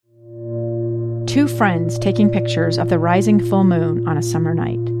Two friends taking pictures of the rising full moon on a summer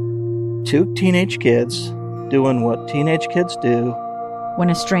night. Two teenage kids doing what teenage kids do. When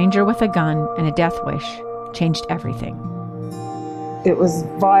a stranger with a gun and a death wish changed everything. It was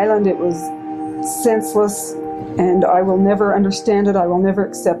violent, it was senseless, and I will never understand it, I will never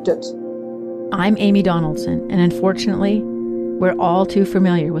accept it. I'm Amy Donaldson, and unfortunately, we're all too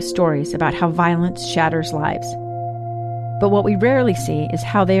familiar with stories about how violence shatters lives. But what we rarely see is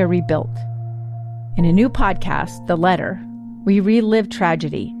how they are rebuilt. In a new podcast, The Letter, we relive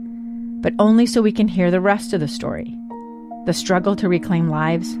tragedy, but only so we can hear the rest of the story. The struggle to reclaim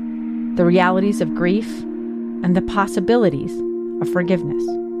lives, the realities of grief, and the possibilities of forgiveness.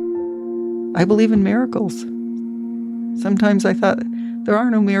 I believe in miracles. Sometimes I thought, there are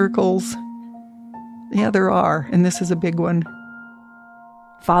no miracles. Yeah, there are, and this is a big one.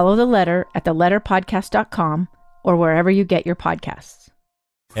 Follow The Letter at theletterpodcast.com or wherever you get your podcasts.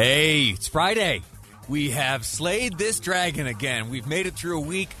 Hey, it's Friday. We have slayed this dragon again. We've made it through a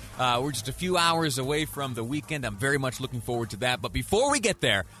week. We're just a few hours away from the weekend. I'm very much looking forward to that. But before we get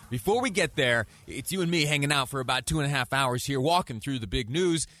there, it's you and me hanging out for about 2.5 hours here, walking through the big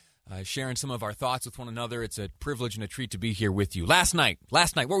news, sharing some of our thoughts with one another. It's a privilege and a treat to be here with you. Last night,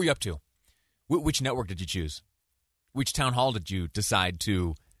 what were you up to? Which network did you choose? Which town hall did you decide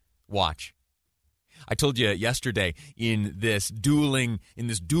to watch? I told you yesterday in this dueling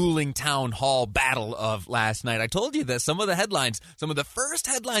town hall battle of last night, I told you that some of the first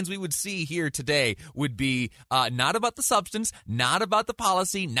headlines we would see here today would be not about the substance, not about the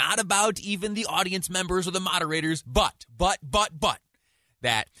policy, not about even the audience members or the moderators, but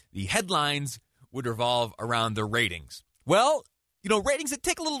that the headlines would revolve around the ratings. Well, ratings,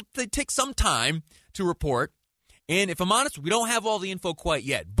 they take some time to report. And if I'm honest, we don't have all the info quite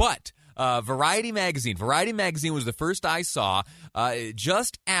yet, but Variety Magazine was the first I saw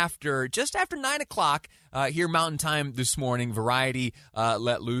just after 9 o'clock here Mountain Time this morning. Variety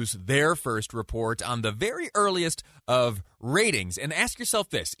let loose their first report on the very earliest of ratings. And ask yourself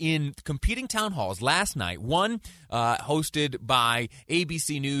this, in competing town halls last night, one hosted by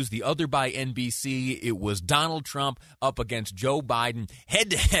ABC News, the other by NBC, it was Donald Trump up against Joe Biden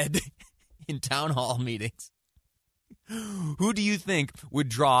head-to-head in town hall meetings. Who do you think would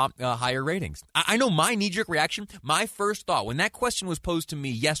draw higher ratings? I know my knee-jerk reaction, my first thought, when that question was posed to me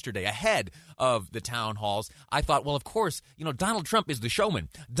yesterday ahead of the town halls, I thought, well, of course, Donald Trump is the showman.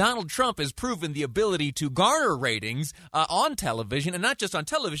 Donald Trump has proven the ability to garner ratings on television, and not just on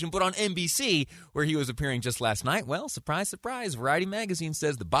television, but on NBC, where he was appearing just last night. Well, surprise, surprise, Variety Magazine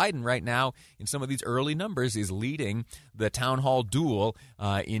says that Biden right now, in some of these early numbers, is leading the town hall duel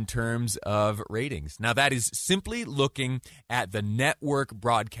in terms of ratings. Now, that is simply looking at the network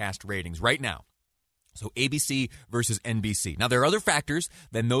broadcast ratings right now. So ABC versus NBC. Now, there are other factors,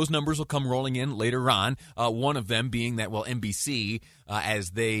 then those numbers will come rolling in later on. One of them being that, NBC,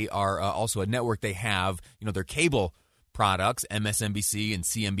 as they are also a network, they have, their cable products, MSNBC and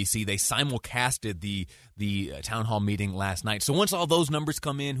CNBC, they simulcasted the town hall meeting last night. So once all those numbers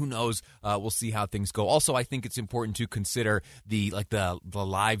come in, who knows, we'll see how things go. Also, I think it's important to consider the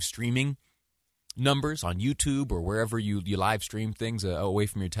live streaming numbers on YouTube or wherever you live stream things away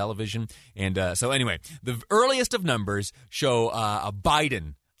from your television. And so anyway, the earliest of numbers show a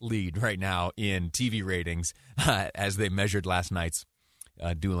Biden lead right now in TV ratings as they measured last night's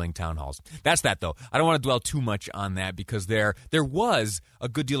dueling town halls. That's that, though. I don't want to dwell too much on that because there was a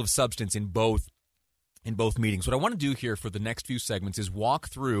good deal of substance in both meetings. What I want to do here for the next few segments is walk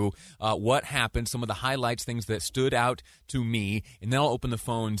through what happened, some of the highlights, things that stood out to me, and then I'll open the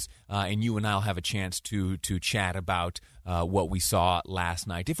phones and you and I will have a chance to chat about what we saw last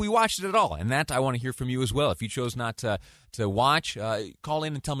night, if we watched it at all. And that I want to hear from you as well. If you chose not to watch, call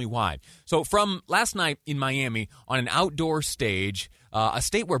in and tell me why. So from last night in Miami on an outdoor stage, a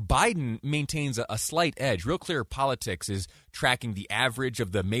state where Biden maintains a slight edge. Real Clear Politics is tracking the average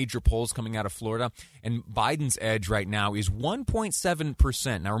of the major polls coming out of Florida, and Biden's edge right now is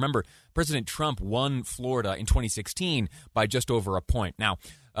 1.7%. Now, remember, President Trump won Florida in 2016 by just over a point. Now,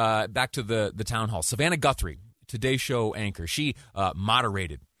 back to the town hall. Savannah Guthrie, Today Show anchor, she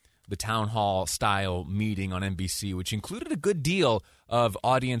moderated the town hall style meeting on NBC, which included a good deal of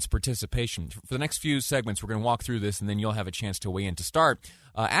audience participation. For the next few segments, we're going to walk through this, and then you'll have a chance to weigh in. To start,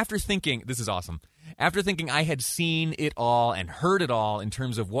 after thinking, this is awesome, after thinking I had seen it all and heard it all in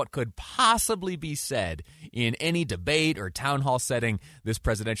terms of what could possibly be said in any debate or town hall setting this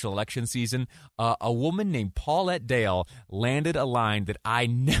presidential election season, a woman named Paulette Dale landed a line that I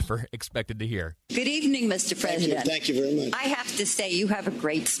never expected to hear. Good evening, Mr. President. Thank you very much. I have to say, you have a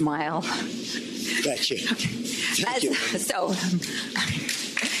great smile. Thank you. Thank you. So,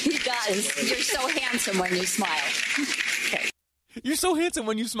 you got does. You're so handsome when you smile. Okay. You're so handsome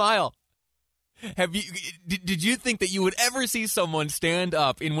when you smile. Did you think that you would ever see someone stand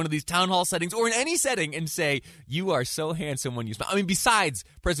up in one of these town hall settings or in any setting and say, you are so handsome when you smile? I mean, besides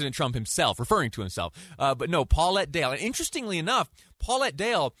President Trump himself, referring to himself. But no, Paulette Dale. And interestingly enough, Paulette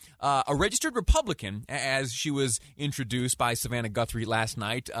Dale, a registered Republican, as she was introduced by Savannah Guthrie last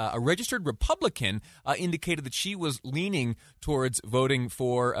night, a registered Republican indicated that she was leaning towards voting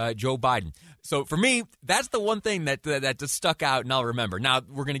for Joe Biden. So for me, that's the one thing that just stuck out, and I'll remember. Now,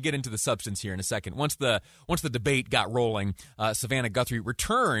 we're going to get into the substance here in a second. Once the debate got rolling, Savannah Guthrie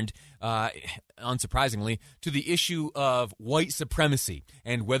returned, unsurprisingly, to the issue of white supremacy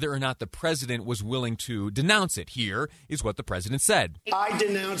and whether or not the president was willing to denounce it. Here is what the president said. I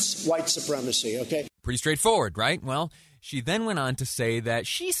denounce white supremacy, okay? Pretty straightforward, right? Well, she then went on to say that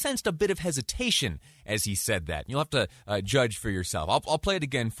she sensed a bit of hesitation as he said that. You'll have to judge for yourself. I'll play it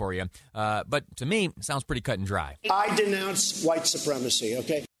again for you. But to me, it sounds pretty cut and dry. I denounce white supremacy,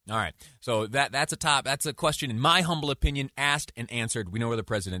 okay? All right. So that's a question, in my humble opinion, asked and answered. We know where the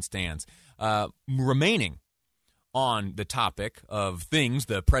president stands. Remaining on the topic of things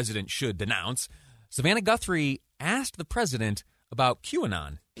the president should denounce, Savannah Guthrie asked the president about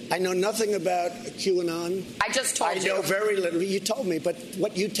QAnon. I know nothing about QAnon. I just told you. I know very little. You told me, but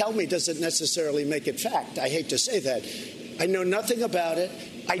what you tell me doesn't necessarily make it fact. I hate to say that. I know nothing about it.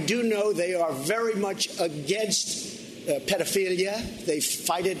 I do know they are very much against pedophilia. They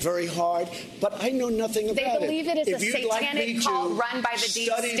fight it very hard, but I know nothing about it. They believe it is if a satanic cult run by the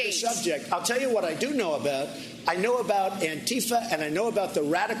deep study state. The subject. I'll tell you what I do know about. I know about Antifa, and I know about the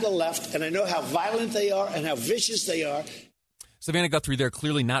radical left, and I know how violent they are and how vicious they are. Savannah Guthrie there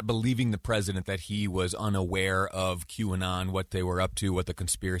clearly not believing the president that he was unaware of QAnon, what they were up to, what the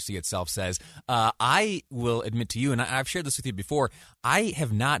conspiracy itself says. I will admit to you, and I've shared this with you before, I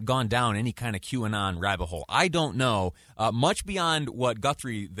have not gone down any kind of QAnon rabbit hole. I don't know much beyond what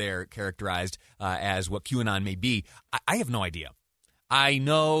Guthrie there characterized as what QAnon may be. I have no idea. I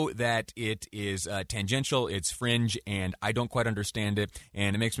know that it is tangential, it's fringe, and I don't quite understand it,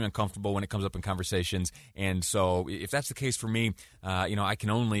 and it makes me uncomfortable when it comes up in conversations. And so if that's the case for me, I can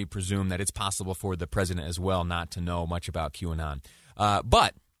only presume that it's possible for the president as well not to know much about QAnon.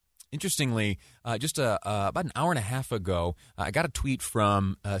 But interestingly, just about an hour and a half ago, I got a tweet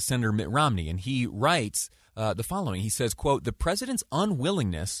from Senator Mitt Romney, and he writes the following. He says, quote, "The president's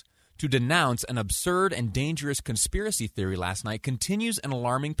unwillingness to denounce an absurd and dangerous conspiracy theory last night continues an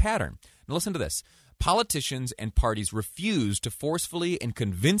alarming pattern." Now listen to this. Politicians and parties refuse to forcefully and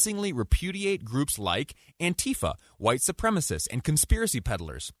convincingly repudiate groups like Antifa, white supremacists, and conspiracy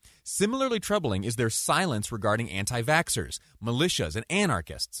peddlers. Similarly troubling is their silence regarding anti-vaxxers, militias, and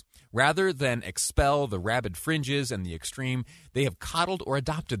anarchists. Rather than expel the rabid fringes and the extreme, they have coddled or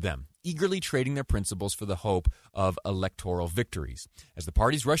adopted them, eagerly trading their principles for the hope of electoral victories. As the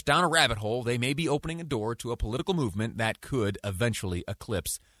parties rush down a rabbit hole, they may be opening a door to a political movement that could eventually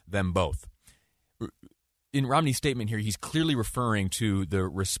eclipse them both. In Romney's statement here, he's clearly referring to the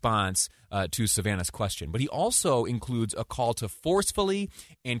response to Savannah's question, but he also includes a call to forcefully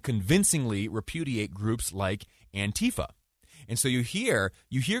and convincingly repudiate groups like Antifa. And so you hear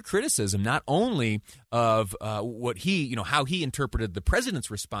criticism not only of what he, how he interpreted the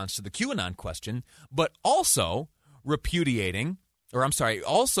president's response to the QAnon question, but also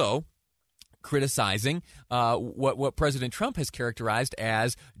also criticizing what President Trump has characterized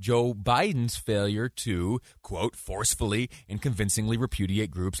as Joe Biden's failure to, quote, forcefully and convincingly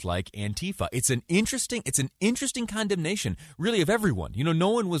repudiate groups like Antifa. It's an interesting condemnation, really, of everyone. No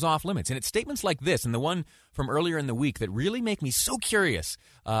one was off limits. And it's statements like this and the one from earlier in the week that really make me so curious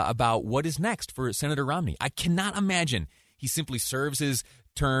about what is next for Senator Romney. I cannot imagine he simply serves his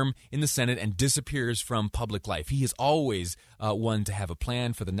term in the Senate and disappears from public life. He is always one to have a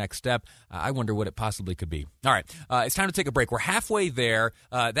plan for the next step. I wonder what it possibly could be. All right, it's time to take a break. We're halfway there.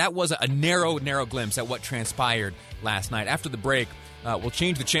 That was a narrow glimpse at what transpired last night. After the break, we'll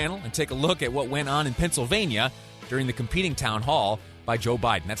change the channel and take a look at what went on in Pennsylvania during the competing town hall by Joe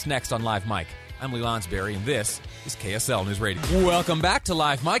Biden. That's next on Live Mike. I'm Lee Lonsberry, and this is KSL News Radio. Welcome back to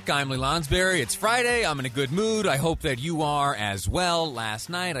Live Mike. I'm Lee Lonsberry. It's Friday. I'm in a good mood. I hope that you are as well. Last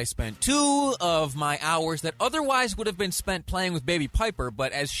night, I spent 2 of my hours that otherwise would have been spent playing with baby Piper,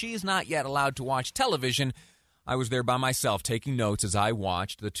 but as she's not yet allowed to watch television, I was there by myself taking notes as I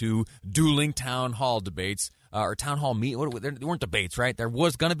watched the 2 dueling town hall debates. Or town hall meet. There weren't debates, right? There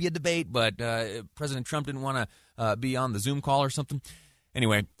was going to be a debate, but President Trump didn't want to be on the Zoom call or something.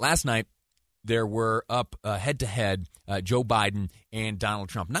 Anyway, last night, there were up head-to-head Joe Biden and Donald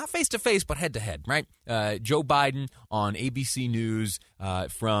Trump. Not face-to-face, but head-to-head, right? Joe Biden on ABC News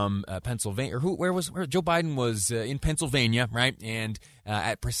from Pennsylvania. Where Joe Biden was in Pennsylvania, right? And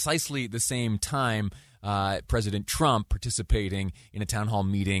at precisely the same time, President Trump participating in a town hall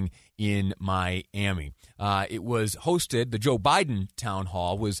meeting in Miami. It was hosted, the Joe Biden town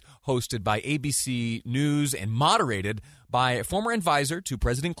hall was hosted by ABC News and moderated by a former advisor to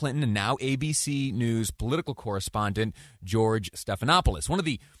President Clinton and now ABC News political correspondent George Stephanopoulos. One of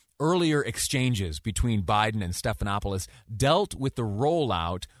the earlier exchanges between Biden and Stephanopoulos dealt with the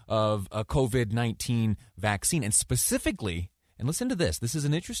rollout of a COVID-19 vaccine, and specifically, and listen to this, this is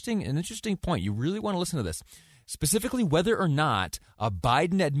an interesting point. You really want to listen to this. Specifically, whether or not a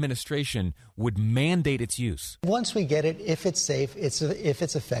Biden administration would mandate its use. Once we get it, if it's safe, if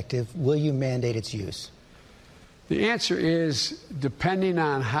it's effective, will you mandate its use? The answer is, depending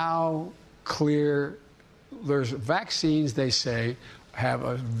on how clear, there's vaccines, they say, have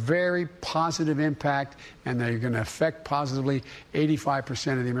a very positive impact, and they're going to affect positively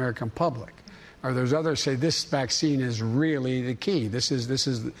 85% of the American public. Or there's others say this vaccine is really the key. This is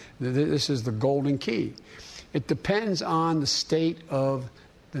the golden key. It depends on the state of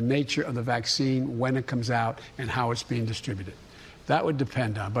the nature of the vaccine, when it comes out, and how it's being distributed. That would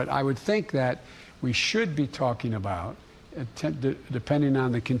depend on. But I would think that we should be talking about, depending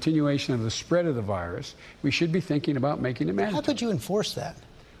on the continuation of the spread of the virus, we should be thinking about making it mandatory. How could you enforce that?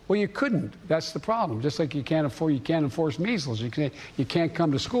 Well, you couldn't. That's the problem. Just like you can't enforce measles. You can't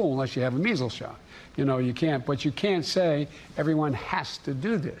come to school unless you have a measles shot. You can't. But you can't say everyone has to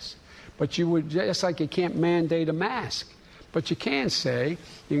do this. But you would, just like you can't mandate a mask. But you can say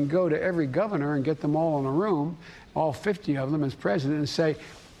you can go to every governor and get them all in a room, all 50 of them as president, and say,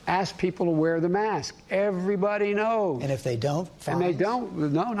 ask people to wear the mask. Everybody knows. And if they don't, fines? And they don't,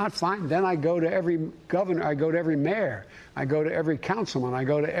 no, not fine. Then I go to every governor, I go to every mayor, I go to every councilman, I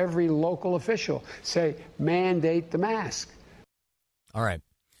go to every local official, say, mandate the mask. All right.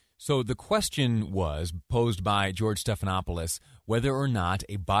 So the question was posed by George Stephanopoulos whether or not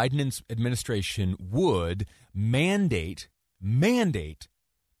a Biden administration would mandate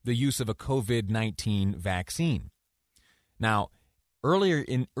the use of a COVID-19 vaccine. Now, early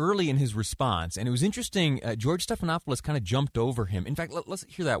in his response, and it was interesting, George Stephanopoulos kind of jumped over him. In fact, let's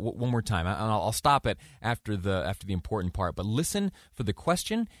hear that one more time. I'll stop it after the important part. But listen for the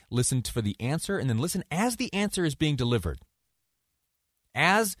question, listen for the answer, and then listen as the answer is being delivered.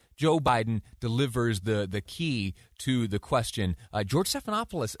 As Joe Biden delivers the key to the question, George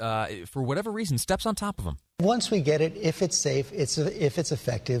Stephanopoulos, for whatever reason, steps on top of him. Once we get it, if it's safe, if it's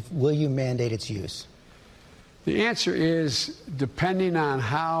effective, will you mandate its use? The answer is, depending on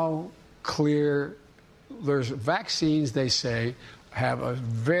how clear, there's vaccines, they say, have a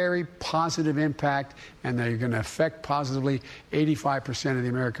very positive impact, and they're going to affect positively 85% of the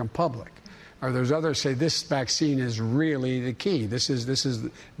American public. Or there's others say this vaccine is really the key. This is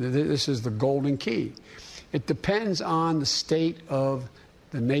the golden key. It depends on the state of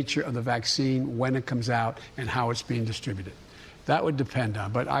the nature of the vaccine, when it comes out, and how it's being distributed. That would depend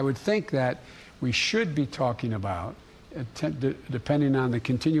on. But I would think that we should be talking about, depending on the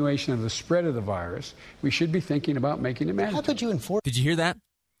continuation of the spread of the virus, we should be thinking about making it mandatory. How could you enforce? Did you hear that?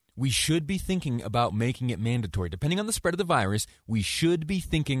 We should be thinking about making it mandatory. Depending on the spread of the virus, we should be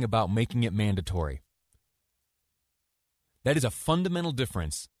thinking about making it mandatory. That is a fundamental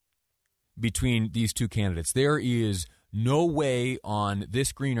difference between these two candidates. There is no way on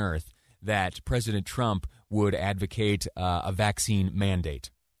this green earth that President Trump would advocate a vaccine mandate.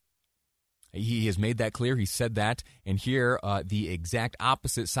 He has made that clear. He said that. And here, the exact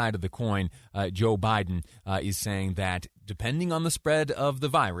opposite side of the coin, Joe Biden is saying that depending on the spread of the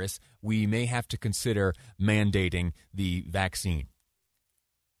virus, we may have to consider mandating the vaccine.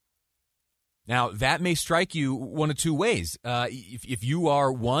 Now, that may strike you one of two ways. If you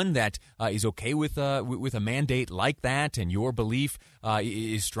are one that is okay with a mandate like that, and your belief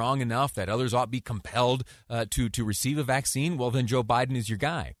is strong enough that others ought to be compelled to receive a vaccine, well, then Joe Biden is your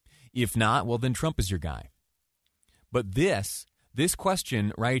guy. If not, well, then Trump is your guy. But this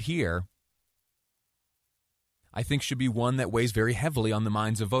question right here, I think, should be one that weighs very heavily on the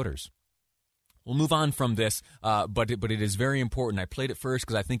minds of voters. We'll move on from this, but it is very important. I played it first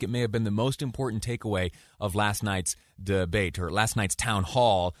because I think it may have been the most important takeaway of last night's debate, or last night's town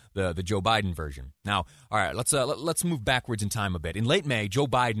hall, the Joe Biden version. Now, all right, let's move backwards in time a bit. In late May, Joe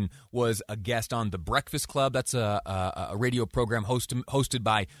Biden was a guest on The Breakfast Club. That's a radio program hosted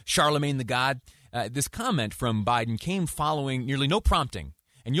by Charlemagne the God. This comment from Biden came following nearly no prompting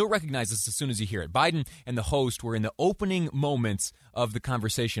And you'll recognize this as soon as you hear it. Biden and the host were in the opening moments of the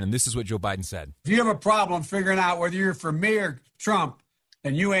conversation, and this is what Joe Biden said. If you have a problem figuring out whether you're for me or Trump,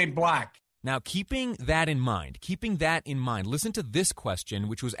 then you ain't black. Now, keeping that in mind, listen to this question,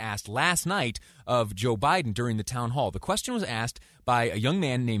 which was asked last night of Joe Biden during the town hall. The question was asked by a young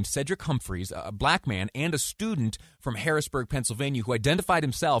man named Cedric Humphreys, a black man, and a student from Harrisburg, Pennsylvania, who identified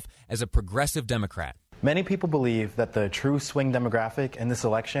himself as a progressive Democrat. Many people believe that the true swing demographic in this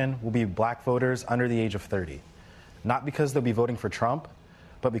election will be black voters under the age of 30. Not because they'll be voting for Trump,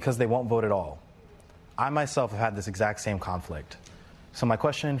 but because they won't vote at all. I myself have had this exact same conflict. So my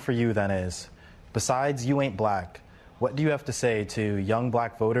question for you then is, besides you ain't black, what do you have to say to young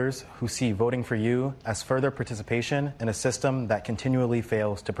black voters who see voting for you as further participation in a system that continually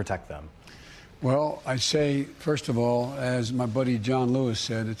fails to protect them? Well, I say, first of all, as my buddy John Lewis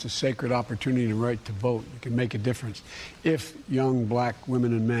said, it's a sacred opportunity and right to vote. You can make a difference. If young black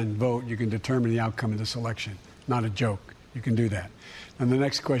women and men vote, you can determine the outcome of this election. Not a joke. You can do that. And the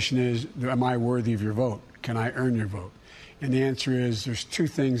next question is, am I worthy of your vote? Can I earn your vote? And the answer is there's two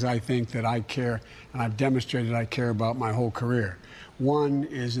things I think that I care, and I've demonstrated I care about my whole career. One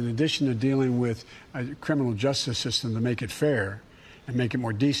is, in addition to dealing with a criminal justice system to make it fair and make it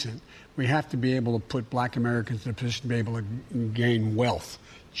more decent, we have to be able to put black Americans in a position to be able to gain wealth,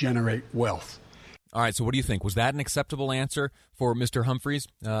 generate wealth. All right, so what do you think? Was that an acceptable answer for Mr. Humphreys?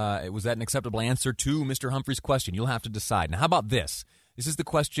 Was that an acceptable answer to Mr. Humphreys' question? You'll have to decide. Now, how about this? This is the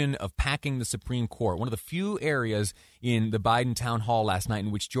question of packing the Supreme Court, one of the few areas in the Biden town hall last night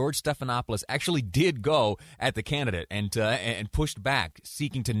in which George Stephanopoulos actually did go at the candidate and pushed back,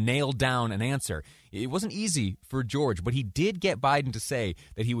 seeking to nail down an answer. It wasn't easy for George, but he did get Biden to say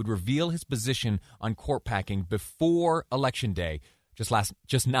that he would reveal his position on court packing before Election Day, just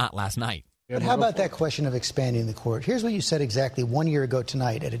not last night. But how about that question of expanding the court? Here's what you said exactly 1 year ago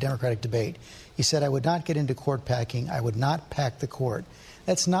tonight at a Democratic debate. You said, I would not get into court packing. I would not pack the court.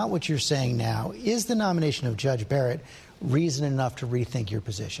 That's not what you're saying now. Is the nomination of Judge Barrett reason enough to rethink your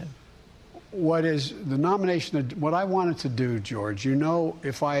position? What is the nomination? What I wanted to do, George,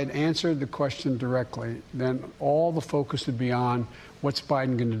 if I had answered the question directly, then all the focus would be on what's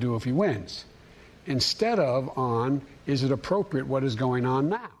Biden going to do if he wins, instead of on, is it appropriate what is going on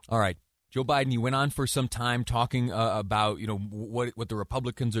now? All right. Joe Biden, you went on for some time talking about, what the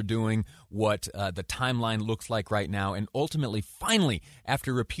Republicans are doing, what the timeline looks like right now, and ultimately, finally,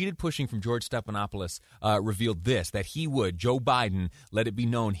 after repeated pushing from George Stephanopoulos, revealed this, that he would, Joe Biden, let it be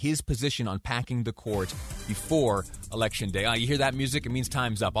known his position on packing the court before Election Day. You hear that music? It means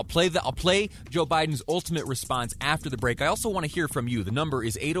time's up. I'll play Joe Biden's ultimate response after the break. I also want to hear from you. The number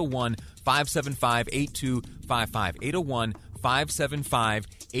is 801-575-8255.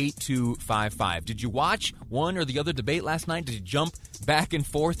 801-575-8255. Did you watch one or the other debate last night? Did you jump back and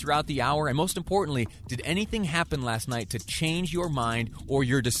forth throughout the hour? And most importantly, did anything happen last night to change your mind or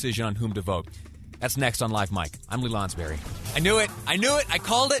your decision on whom to vote? That's next on Live Mike. I'm Lee Lonsberry. I knew it. I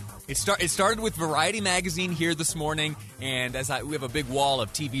called it. It started with Variety Magazine here this morning, and we have a big wall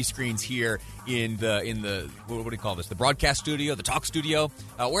of TV screens here in the what do you call this? The broadcast studio, the talk studio,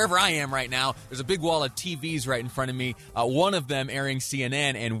 wherever I am right now. There's a big wall of TVs right in front of me. One of them airing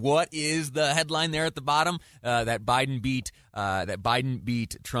CNN, and what is the headline there at the bottom? That Biden beat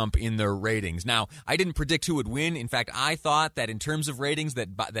Trump in the ratings. Now, I didn't predict who would win. In fact, I thought that in terms of ratings,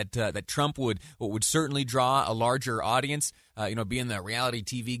 that Trump would certainly draw a larger audience. Being the reality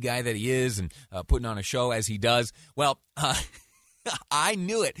TV guy that he is and putting on a show as he does. Well, I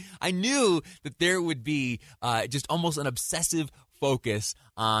knew it. I knew that there would be just almost an obsessive focus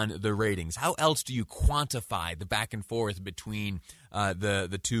on the ratings. How else do you quantify the back and forth between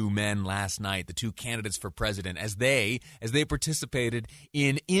the two men last night, the two candidates for president, as they participated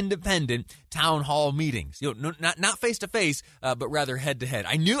in independent town hall meetings? Not face to face, but rather head to head.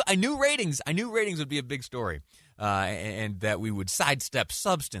 I knew ratings. I knew ratings would be a big story. And that we would sidestep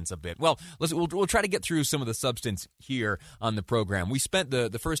substance a bit. Well, we'll try to get through some of the substance here on the program. We spent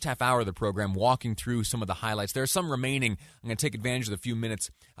the first half hour of the program walking through some of the highlights. There are some remaining. I'm going to take advantage of the few minutes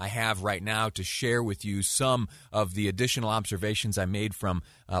I have right now to share with you some of the additional observations I made from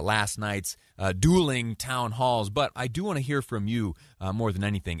last night's dueling town halls. But I do want to hear from you more than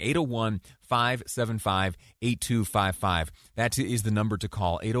anything. 801-575-8255. That is the number to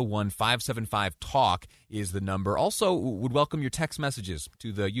call. 801-575-TALK is the number. Also, would welcome your text messages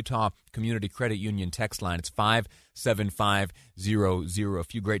to the Utah Community Credit Union text line. It's 57500. A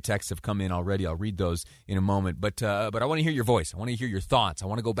few great texts have come in already. I'll read those in a moment. But I want to hear your voice. I want to hear your thoughts. I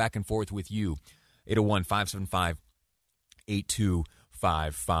want to go back and forth with you. 801-575-8255.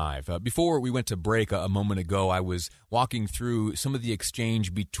 1055. Before we went to break a moment ago, I was walking through some of the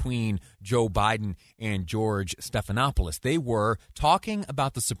exchange between Joe Biden and George Stephanopoulos. They were talking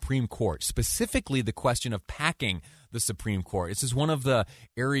about the Supreme Court, specifically the question of packing the Supreme Court. This is one of the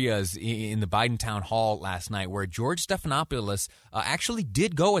areas in the Biden town hall last night where George Stephanopoulos actually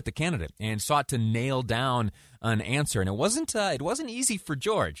did go at the candidate and sought to nail down an answer. And it wasn't easy for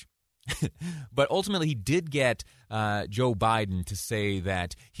George. But ultimately, he did get Joe Biden to say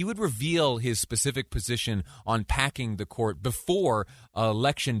that he would reveal his specific position on packing the court before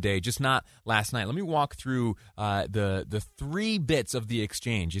Election Day, just not last night. Let me walk through the three bits of the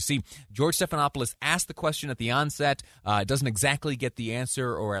exchange. You see, George Stephanopoulos asked the question at the onset, doesn't exactly get the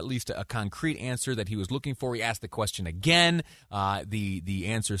answer, or at least a concrete answer that he was looking for. He asked the question again. The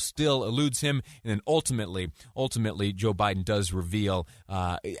answer still eludes him. And then ultimately, Joe Biden does reveal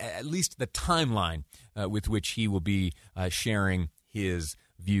at least the timeline with which he will be sharing his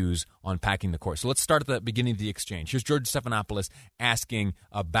views on packing the court. So let's start at the beginning of the exchange. Here's George Stephanopoulos asking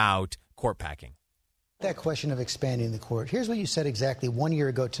about court packing. That question of expanding the court. Here's what you said exactly 1 year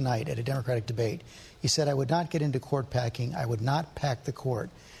ago tonight at a Democratic debate. You said, I would not get into court packing. I would not pack the court.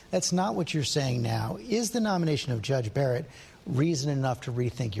 That's not what you're saying now. Is the nomination of Judge Barrett reason enough to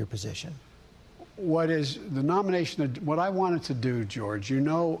rethink your position? What is the nomination of what I wanted to do, George?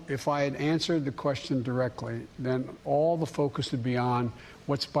 If I had answered the question directly, then all the focus would be on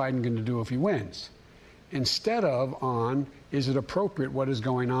what's Biden going to do if he wins, instead of on is it appropriate what is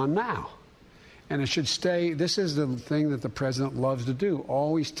going on now. And it should stay. This is the thing that the president loves to do,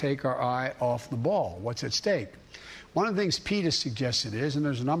 always take our eye off the ball. What's at stake? One of the things Pete has suggested is, and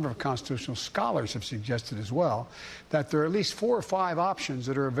there's a number of constitutional scholars have suggested as well, that there are at least 4 or 5 options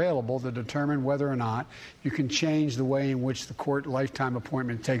that are available to determine whether or not you can change the way in which the court lifetime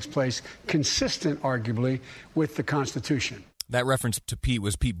appointment takes place, consistent, arguably, with the Constitution. That reference to Pete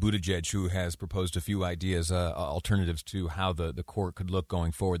was Pete Buttigieg, who has proposed a few ideas, alternatives to how the court could look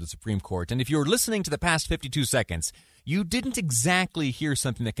going forward, the Supreme Court. And if you were listening to the past 52 seconds, you didn't exactly hear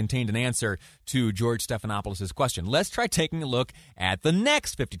something that contained an answer to George Stephanopoulos' question. Let's try taking a look at the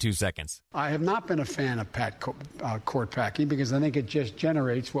next 52 seconds. I have not been a fan of court packing because I think it just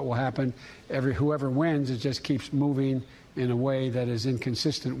generates what will happen. Whoever wins, it just keeps moving in a way that is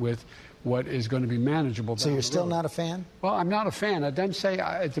inconsistent with what is going to be manageable. So you're still not a fan? Well, I'm not a fan. I then say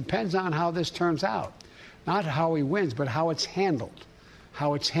it depends on how this turns out. Not how he wins, but how it's handled.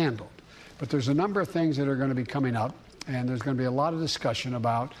 But there's a number of things that are going to be coming up, and there's going to be a lot of discussion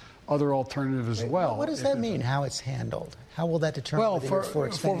about other alternatives as well. What does that mean, how it's handled? How will that determine whether you're for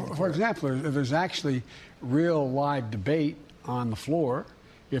expanding? For example, if there's actually real live debate on the floor,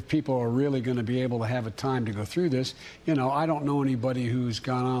 if people are really going to be able to have a time to go through this. I don't know anybody who's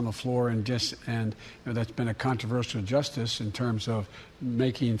gone on the floor and that's been a controversial justice in terms of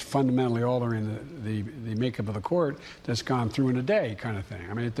fundamentally altering the makeup of the court that's gone through in a day kind of thing.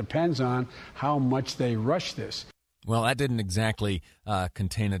 I mean, it depends on how much they rush this. Well, that didn't exactly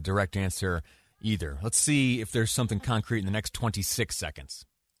contain a direct answer either. Let's see if there's something concrete in the next 26 seconds.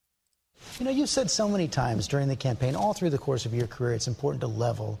 You've said so many times during the campaign, all through the course of your career, it's important to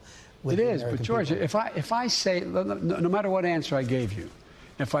level with the American people. But George, if I say, no matter what answer I gave you,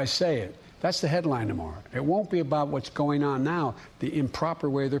 if I say it, that's the headline tomorrow. It won't be about what's going on now, the improper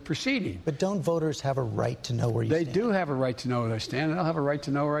way they're proceeding. But don't voters have a right to know where you stand? They do have a right to know where they stand, and they'll have a right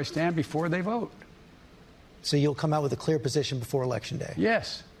to know where I stand before they vote. So you'll come out with a clear position before Election Day?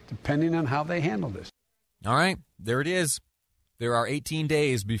 Yes, depending on how they handle this. All right, there it is. There are 18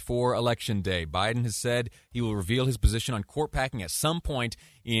 days before Election Day. Biden has said he will reveal his position on court packing at some point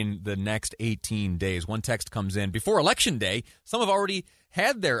in the next 18 days. One text comes in. Before Election Day, some have already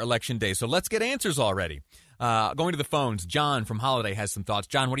had their Election Day, so let's get answers already. Going to the phones, John from Holiday has some thoughts.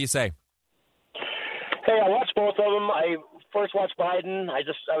 John, what do you say? Hey, I watched both of them. I first watched Biden. I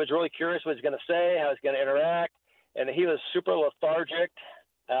was really curious what he was going to say, how he was going to interact, and he was super lethargic.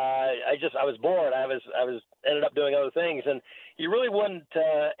 I was bored. I ended up doing other things, and he really wouldn't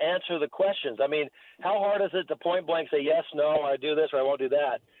answer the questions. I mean, how hard is it to point blank say yes, no, I do this or I won't do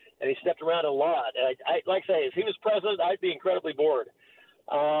that? And he stepped around a lot. And I like I say, if he was president, I'd be incredibly bored.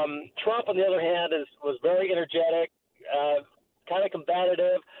 Trump, on the other hand, was very energetic, kind of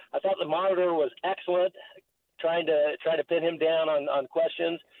combative. I thought the monitor was excellent, trying to pin him down on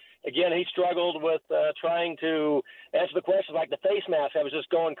questions. Again, he struggled with trying to answer the question like the face mask. I was just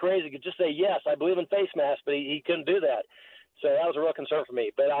going crazy. He could just say, yes, I believe in face masks, but he couldn't do that. So that was a real concern for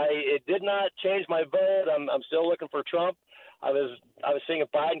me. But it did not change my vote. I'm still looking for Trump. I was seeing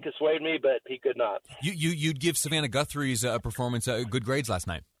if Biden could sway me, but he could not. You'd give Savannah Guthrie's performance good grades last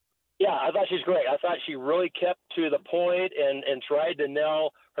night. Yeah, I thought she's great. I thought she really kept to the point and tried to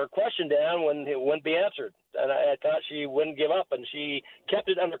nail her question down when it wouldn't be answered. And I thought she wouldn't give up, and she kept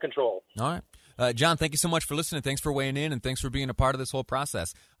it under control. All right. John, thank you so much for listening. Thanks for weighing in, and thanks for being a part of this whole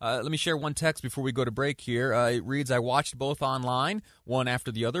process. Let me share one text before we go to break here. It reads, I watched both online, one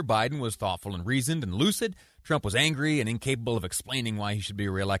after the other. Biden was thoughtful and reasoned and lucid. Trump was angry and incapable of explaining why he should be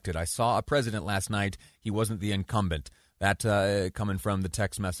reelected. I saw a president last night. He wasn't the incumbent. That coming from the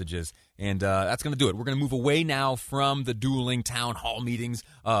text messages. And that's going to do it. We're going to move away now from the dueling town hall meetings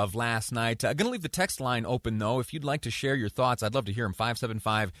of last night. I'm going to leave the text line open, though. If you'd like to share your thoughts, I'd love to hear them.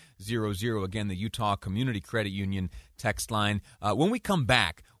 57500. Again, the Utah Community Credit Union text line. When we come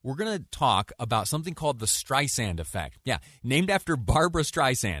back, we're going to talk about something called the Streisand effect. Yeah, named after Barbra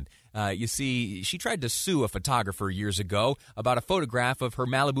Streisand. You see, she tried to sue a photographer years ago about a photograph of her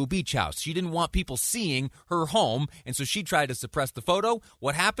Malibu beach house. She didn't want people seeing her home, and so she tried to suppress the photo.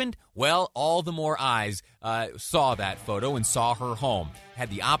 What happened? Well, all the more eyes saw that photo and saw her home. Had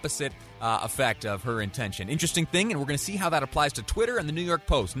the opposite effect of her intention. Interesting thing, and we're going to see how that applies to Twitter and the New York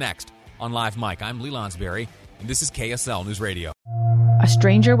Post next on Live Mike. I'm Lee Lonsberry, and this is KSL News Radio. A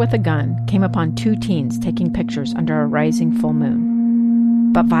stranger with a gun came upon two teens taking pictures under a rising full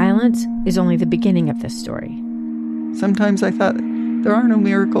moon. But violence is only the beginning of this story. Sometimes I thought, there are no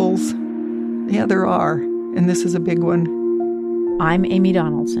miracles. Yeah, there are, and this is a big one. I'm Amy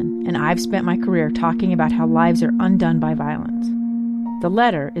Donaldson, and I've spent my career talking about how lives are undone by violence. The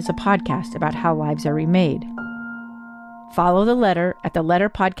Letter is a podcast about how lives are remade. Follow The Letter at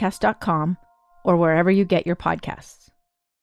theletterpodcast.com or wherever you get your podcasts.